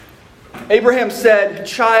Abraham said,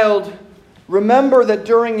 "Child, remember that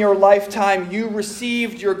during your lifetime you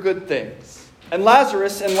received your good things, and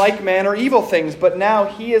Lazarus in like manner evil things, but now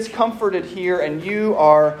he is comforted here and you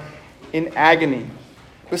are in agony.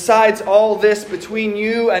 Besides all this, between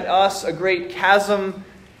you and us a great chasm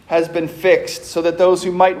has been fixed, so that those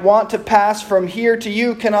who might want to pass from here to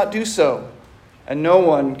you cannot do so, and no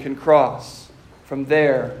one can cross from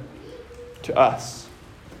there to us."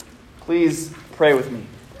 Please pray with me.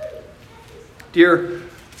 Dear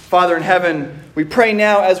Father in heaven, we pray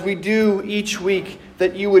now, as we do each week,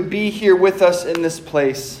 that you would be here with us in this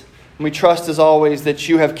place. And we trust, as always, that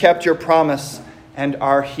you have kept your promise and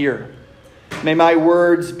are here. May my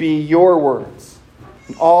words be your words,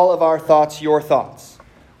 and all of our thoughts your thoughts.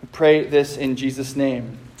 We pray this in Jesus'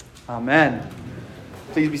 name. Amen.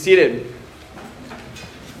 Please be seated.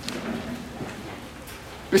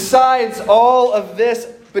 Besides all of this,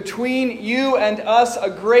 between you and us a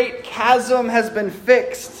great chasm has been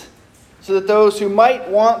fixed, so that those who might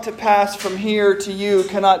want to pass from here to you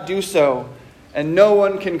cannot do so, and no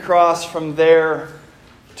one can cross from there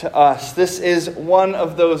to us. This is one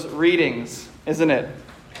of those readings, isn't it?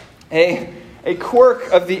 A quirk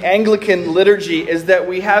of the Anglican liturgy is that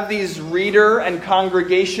we have these reader and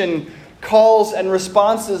congregation calls and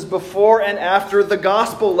responses before and after the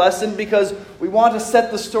gospel lesson, because we want to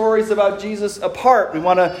set the stories about Jesus apart. We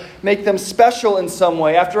want to make them special in some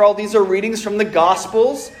way. After all, these are readings from the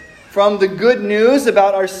Gospels, from the good news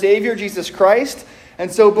about our Savior, Jesus Christ.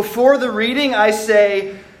 And so before the reading, I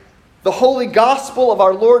say, "The Holy Gospel of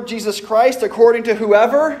our Lord Jesus Christ, according to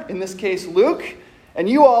whoever," in this case Luke. And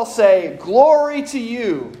you all say, "Glory to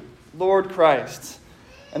you, Lord Christ."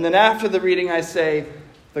 And then after the reading, I say,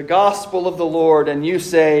 "The Gospel of the Lord," and you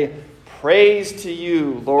say, "Praise to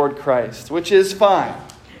you, Lord Christ," which is fine,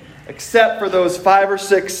 except for those 5 or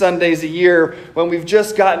 6 Sundays a year when we've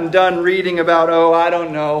just gotten done reading about,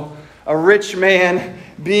 a rich man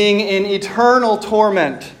being in eternal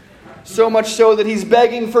torment, so much so that he's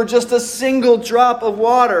begging for just a single drop of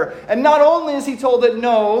water. And not only is he told that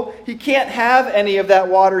no, he can't have any of that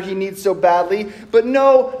water he needs so badly, but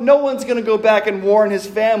no one's going to go back and warn his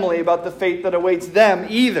family about the fate that awaits them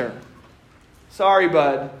either. Sorry,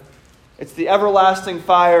 bud. It's the everlasting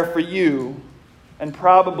fire for you, and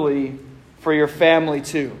probably for your family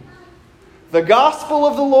too. The Gospel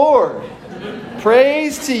of the Lord.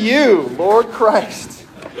 Praise to you, Lord Christ.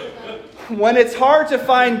 When it's hard to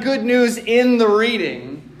find good news in the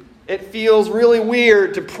reading, it feels really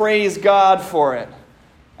weird to praise God for it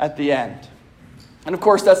at the end. And of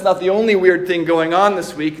course, that's not the only weird thing going on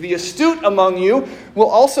this week. The astute among you will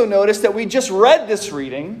also notice that we just read this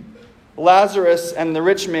reading, Lazarus and the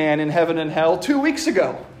rich man in heaven and hell, 2 weeks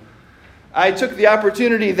ago. I took the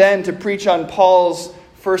opportunity then to preach on Paul's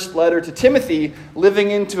first letter to Timothy,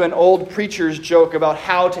 living into an old preacher's joke about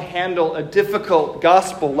how to handle a difficult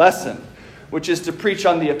gospel lesson, which is to preach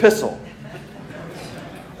on the epistle.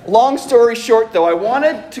 Long story short, though, I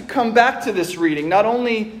wanted to come back to this reading, not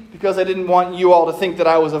only because I didn't want you all to think that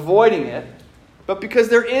I was avoiding it, but because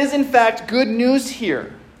there is, in fact, good news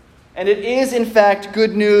here. And it is, in fact,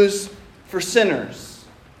 good news for sinners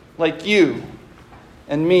like you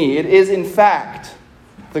and me. It is, in fact,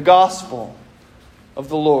 the gospel of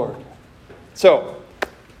the Lord. So,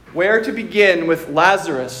 where to begin with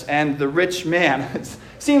Lazarus and the rich man? It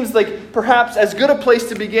seems like perhaps as good a place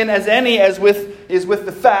to begin as any is with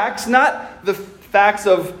the facts, not the facts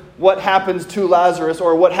of what happens to Lazarus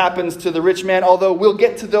or what happens to the rich man, although we'll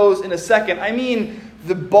get to those in a second. I mean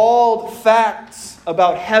the bald facts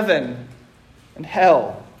about heaven and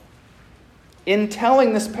hell. In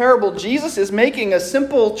telling this parable, Jesus is making a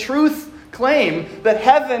simple truth claim that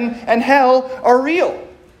heaven and hell are real.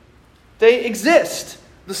 They exist.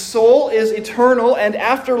 The soul is eternal, and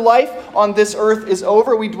after life on this earth is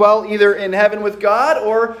over, we dwell either in heaven with God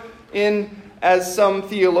or in, as some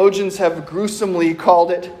theologians have gruesomely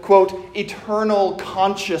called it, quote, eternal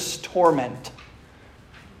conscious torment.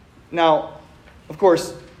 Now, of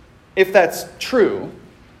course, if that's true,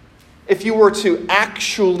 if you were to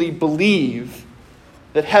actually believe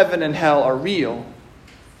that heaven and hell are real,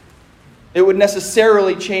 it would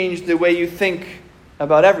necessarily change the way you think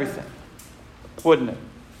about everything, wouldn't it?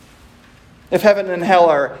 If heaven and hell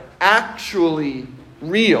are actually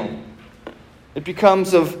real, it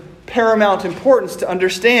becomes of paramount importance to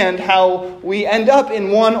understand how we end up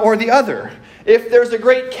in one or the other. If there's a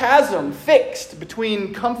great chasm fixed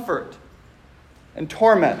between comfort and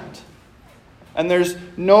torment, and there's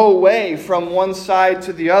no way from one side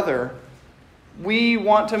to the other, we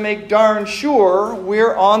want to make darn sure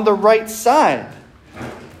we're on the right side.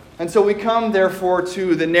 And so we come, therefore,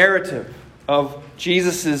 to the narrative of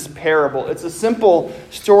Jesus' parable. It's a simple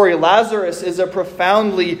story. Lazarus is a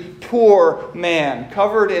profoundly poor man,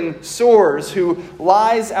 covered in sores, who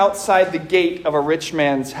lies outside the gate of a rich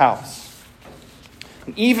man's house.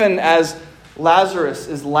 And even as Lazarus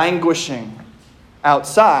is languishing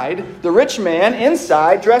outside, the rich man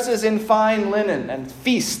inside dresses in fine linen and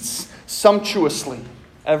feasts sumptuously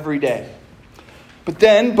every day. But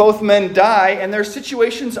then both men die, and their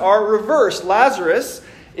situations are reversed. Lazarus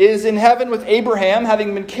is in heaven with Abraham,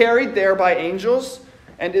 having been carried there by angels,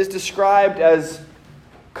 and is described as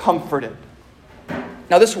comforted.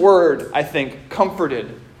 Now this word, I think,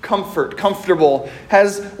 comforted, comfort, comfortable,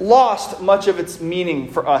 has lost much of its meaning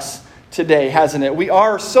for us today, hasn't it? We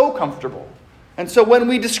are so comfortable. And so when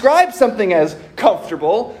we describe something as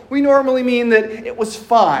comfortable, we normally mean that it was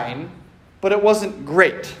fine, but it wasn't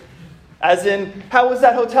great. As in, how was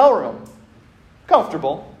that hotel room?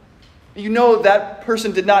 Comfortable. You know that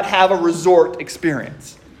person did not have a resort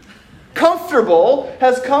experience. Comfortable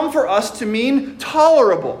has come for us to mean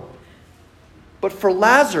tolerable. But for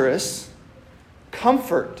Lazarus,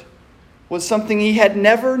 comfort was something he had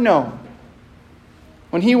never known.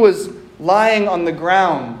 When he was lying on the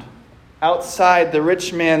ground outside the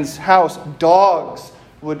rich man's house, dogs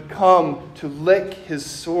would come to lick his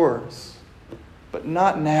sores. But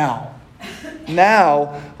not now.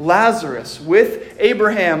 Now, Lazarus, with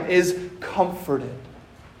Abraham, is comforted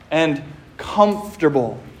and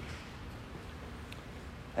comfortable.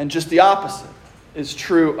 And just the opposite is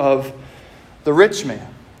true of the rich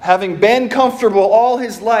man. Having been comfortable all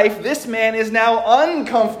his life, this man is now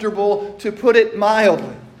uncomfortable, to put it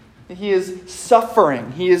mildly. He is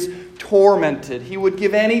suffering. He is tormented. He would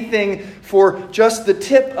give anything for just the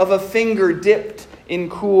tip of a finger dipped in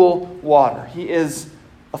cool water. He is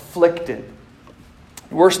afflicted.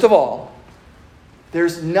 Worst of all,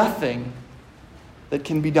 there's nothing that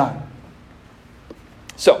can be done.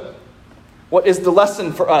 So, what is the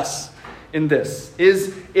lesson for us in this?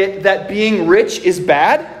 Is it that being rich is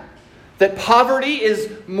bad? That poverty is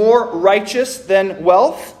more righteous than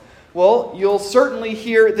wealth? Well, you'll certainly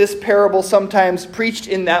hear this parable sometimes preached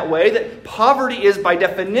in that way, that poverty is by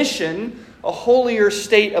definition a holier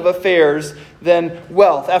state of affairs than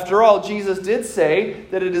wealth. After all, Jesus did say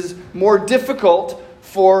that it is more difficult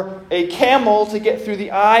for a camel to get through the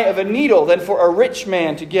eye of a needle than for a rich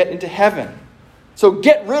man to get into heaven. So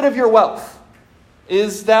get rid of your wealth.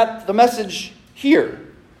 Is that the message here?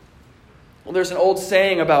 Well, there's an old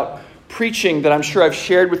saying about preaching that I'm sure I've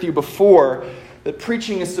shared with you before, that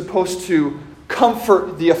preaching is supposed to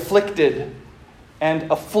comfort the afflicted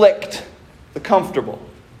and afflict the comfortable.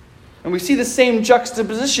 And we see the same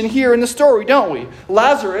juxtaposition here in the story, don't we?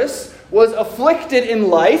 Lazarus was afflicted in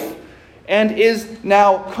life and is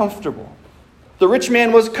now comfortable. The rich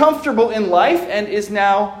man was comfortable in life and is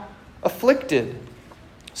now afflicted.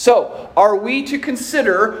 So, are we to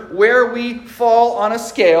consider where we fall on a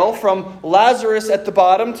scale from Lazarus at the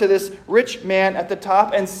bottom to this rich man at the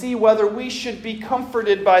top and see whether we should be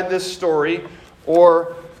comforted by this story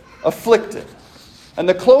or afflicted? And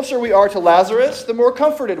the closer we are to Lazarus, the more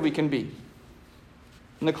comforted we can be.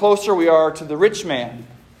 And the closer we are to the rich man,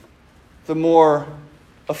 the more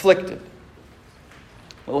afflicted.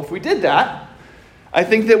 Well, if we did that, I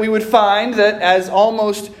think that we would find that as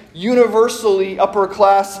almost universally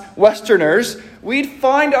upper-class Westerners, we'd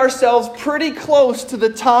find ourselves pretty close to the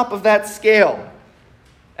top of that scale.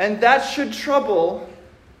 And that should trouble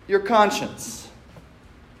your conscience.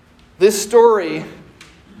 This story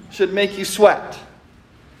should make you sweat.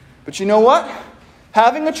 But you know what?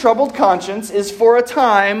 Having a troubled conscience is for a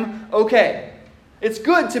time okay. It's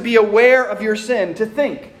good to be aware of your sin, to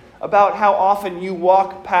think about how often you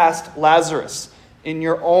walk past Lazarus in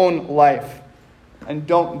your own life and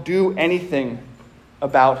don't do anything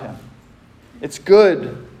about him. It's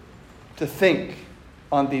good to think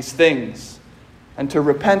on these things and to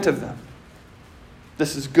repent of them.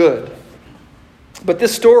 This is good. But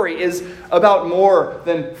this story is about more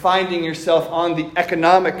than finding yourself on the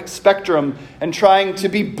economic spectrum and trying to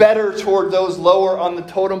be better toward those lower on the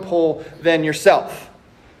totem pole than yourself.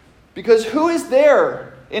 Because who is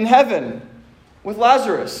there in heaven with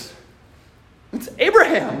Lazarus? It's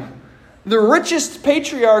Abraham, the richest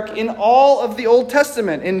patriarch in all of the Old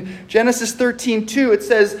Testament. In Genesis 13:2, it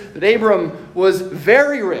says that Abram was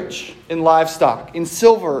very rich in livestock, in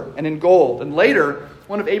silver and in gold. And later,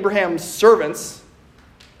 one of Abraham's servants,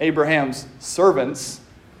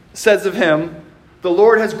 says of him, "The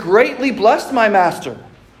Lord has greatly blessed my master,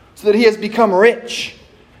 so that he has become rich,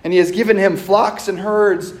 and he has given him flocks and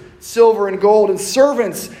herds, silver and gold, and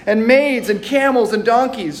servants and maids and camels and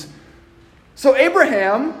donkeys." So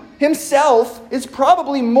Abraham himself is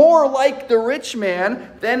probably more like the rich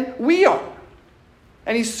man than we are.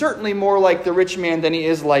 And he's certainly more like the rich man than he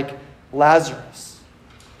is like Lazarus.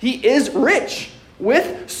 He is rich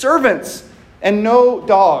with servants and no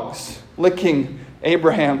dogs licking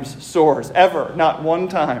Abraham's sores, ever, not one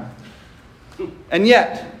time. And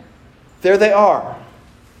yet, there they are,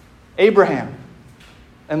 Abraham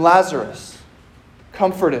and Lazarus,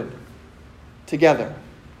 comforted together,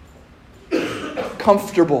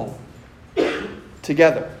 comfortable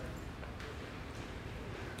together.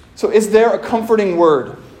 So is there a comforting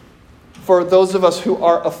word for those of us who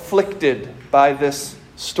are afflicted by this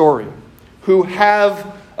story, who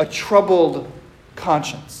have a troubled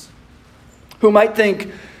conscience, who might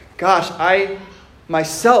think, gosh, I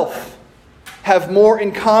myself have more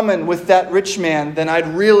in common with that rich man than I'd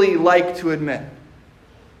really like to admit?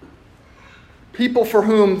 People for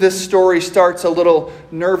whom this story starts a little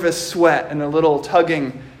nervous sweat and a little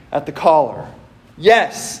tugging at the collar.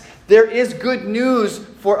 Yes, there is good news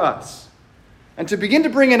for us. And to begin to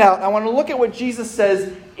bring it out, I want to look at what Jesus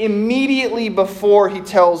says immediately before he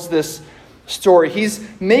tells this story. He's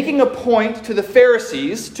making a point to the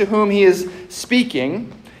Pharisees to whom he is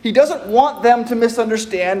speaking. He doesn't want them to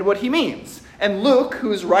misunderstand what he means. And Luke,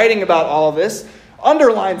 who's writing about all of this,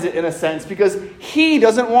 underlines it in a sense because he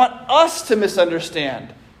doesn't want us to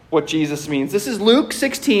misunderstand what Jesus means. This is Luke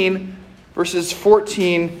 16, verses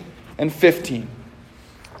 14 and 15.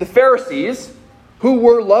 The Pharisees, who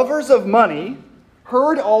were lovers of money,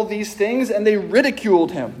 heard all these things and they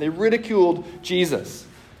ridiculed him. They ridiculed Jesus.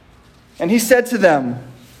 And he said to them,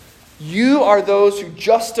 "You are those who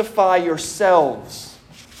justify yourselves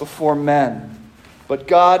before men, but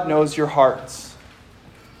God knows your hearts.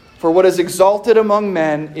 For what is exalted among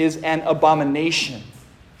men is an abomination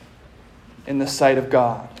in the sight of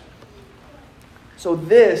God." So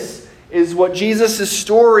this is what Jesus'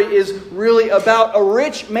 story is really about. A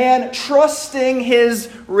rich man trusting his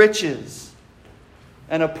riches,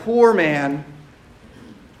 and a poor man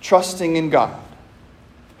trusting in God.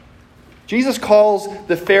 Jesus calls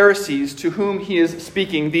the Pharisees to whom he is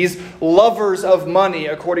speaking, these lovers of money,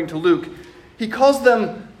 according to Luke, he calls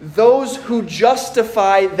them those who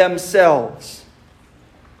justify themselves.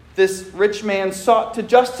 This rich man sought to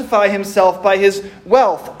justify himself by his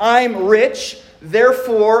wealth. I'm rich,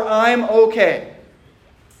 therefore I'm okay.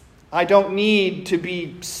 I don't need to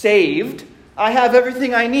be saved. I have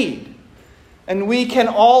everything I need. And we can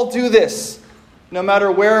all do this, no matter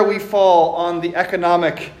where we fall on the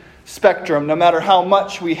economic spectrum, no matter how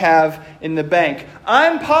much we have in the bank.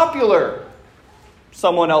 I'm popular,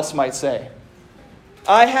 someone else might say.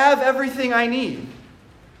 I have everything I need.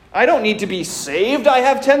 I don't need to be saved. I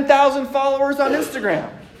have 10,000 followers on Instagram.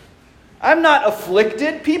 I'm not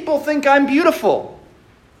afflicted. People think I'm beautiful.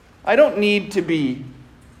 I don't need to be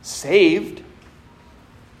saved.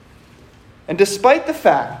 And despite the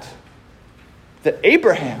fact that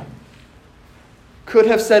Abraham could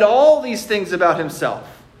have said all these things about himself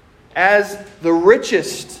as the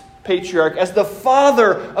richest patriarch, as the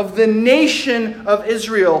father of the nation of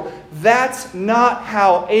Israel, that's not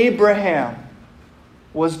how Abraham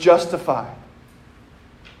was justified.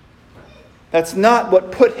 That's not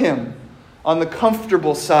what put him on the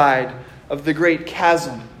comfortable side of the great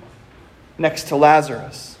chasm next to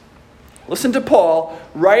Lazarus. Listen to Paul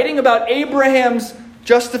writing about Abraham's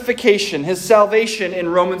justification, his salvation in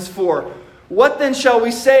Romans 4. "What then shall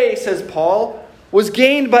we say," says Paul, "was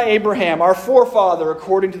gained by Abraham, our forefather,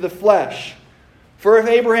 according to the flesh? For if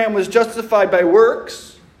Abraham was justified by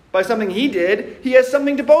works, by something he did, he has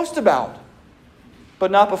something to boast about,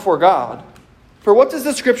 but not before God. For what does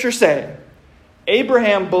the Scripture say?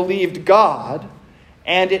 Abraham believed God,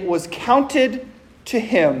 and it was counted to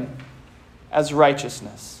him as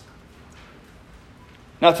righteousness."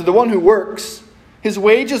 Now, to the one who works, his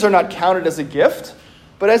wages are not counted as a gift,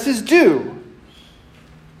 but as his due.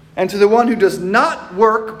 And to the one who does not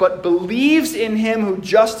work, but believes in him who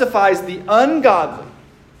justifies the ungodly,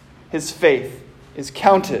 his faith is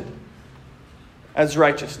counted as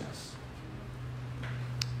righteousness.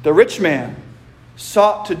 The rich man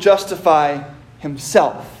sought to justify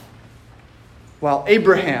himself, while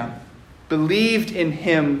Abraham believed in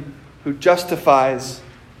him who justifies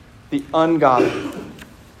the ungodly.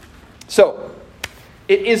 So,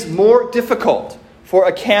 it is more difficult for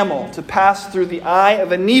a camel to pass through the eye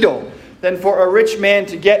of a needle than for a rich man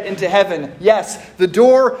to get into heaven. Yes, the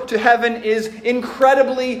door to heaven is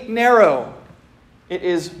incredibly narrow. It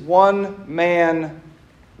is one man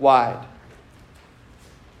wide.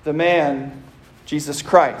 The man, Jesus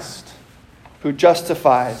Christ, who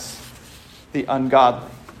justifies the ungodly.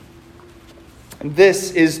 And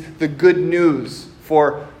this is the good news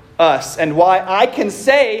for us, and why I can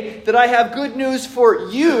say that I have good news for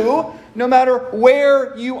you no matter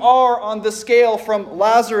where you are on the scale from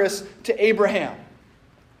Lazarus to Abraham.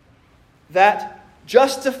 That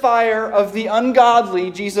justifier of the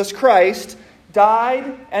ungodly, Jesus Christ,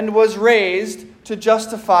 died and was raised to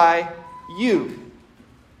justify you.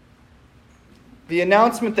 The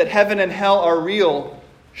announcement that heaven and hell are real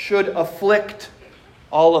should afflict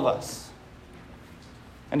all of us.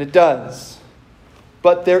 And it does.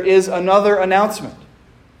 But there is another announcement.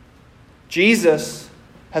 Jesus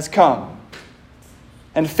has come.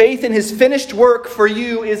 And faith in his finished work for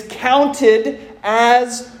you is counted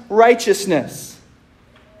as righteousness.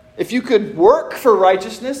 If you could work for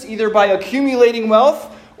righteousness, either by accumulating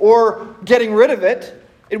wealth or getting rid of it,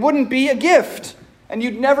 it wouldn't be a gift. And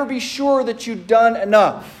you'd never be sure that you'd done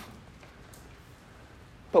enough.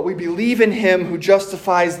 But we believe in him who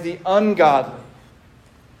justifies the ungodly.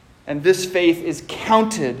 And this faith is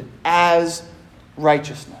counted as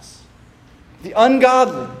righteousness. The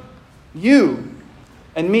ungodly, you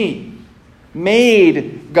and me,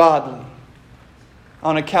 made godly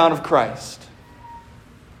on account of Christ.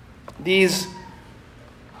 These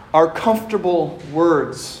are comfortable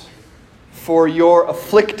words for your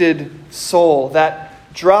afflicted soul.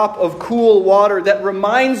 That drop of cool water that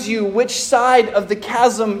reminds you which side of the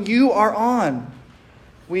chasm you are on.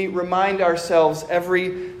 We remind ourselves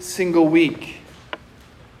every single week.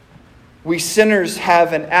 We sinners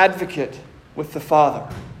have an advocate with the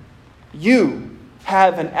Father. You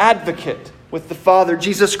have an advocate with the Father.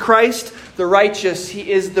 Jesus Christ, the righteous,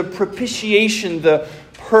 he is the propitiation, the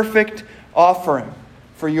perfect offering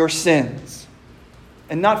for your sins.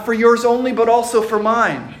 And not for yours only, but also for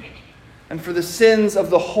mine. And for the sins of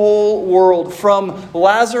the whole world, from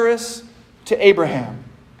Lazarus to Abraham.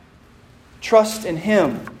 Trust in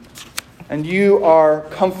him, and you are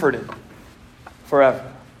comforted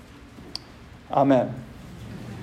forever. Amen.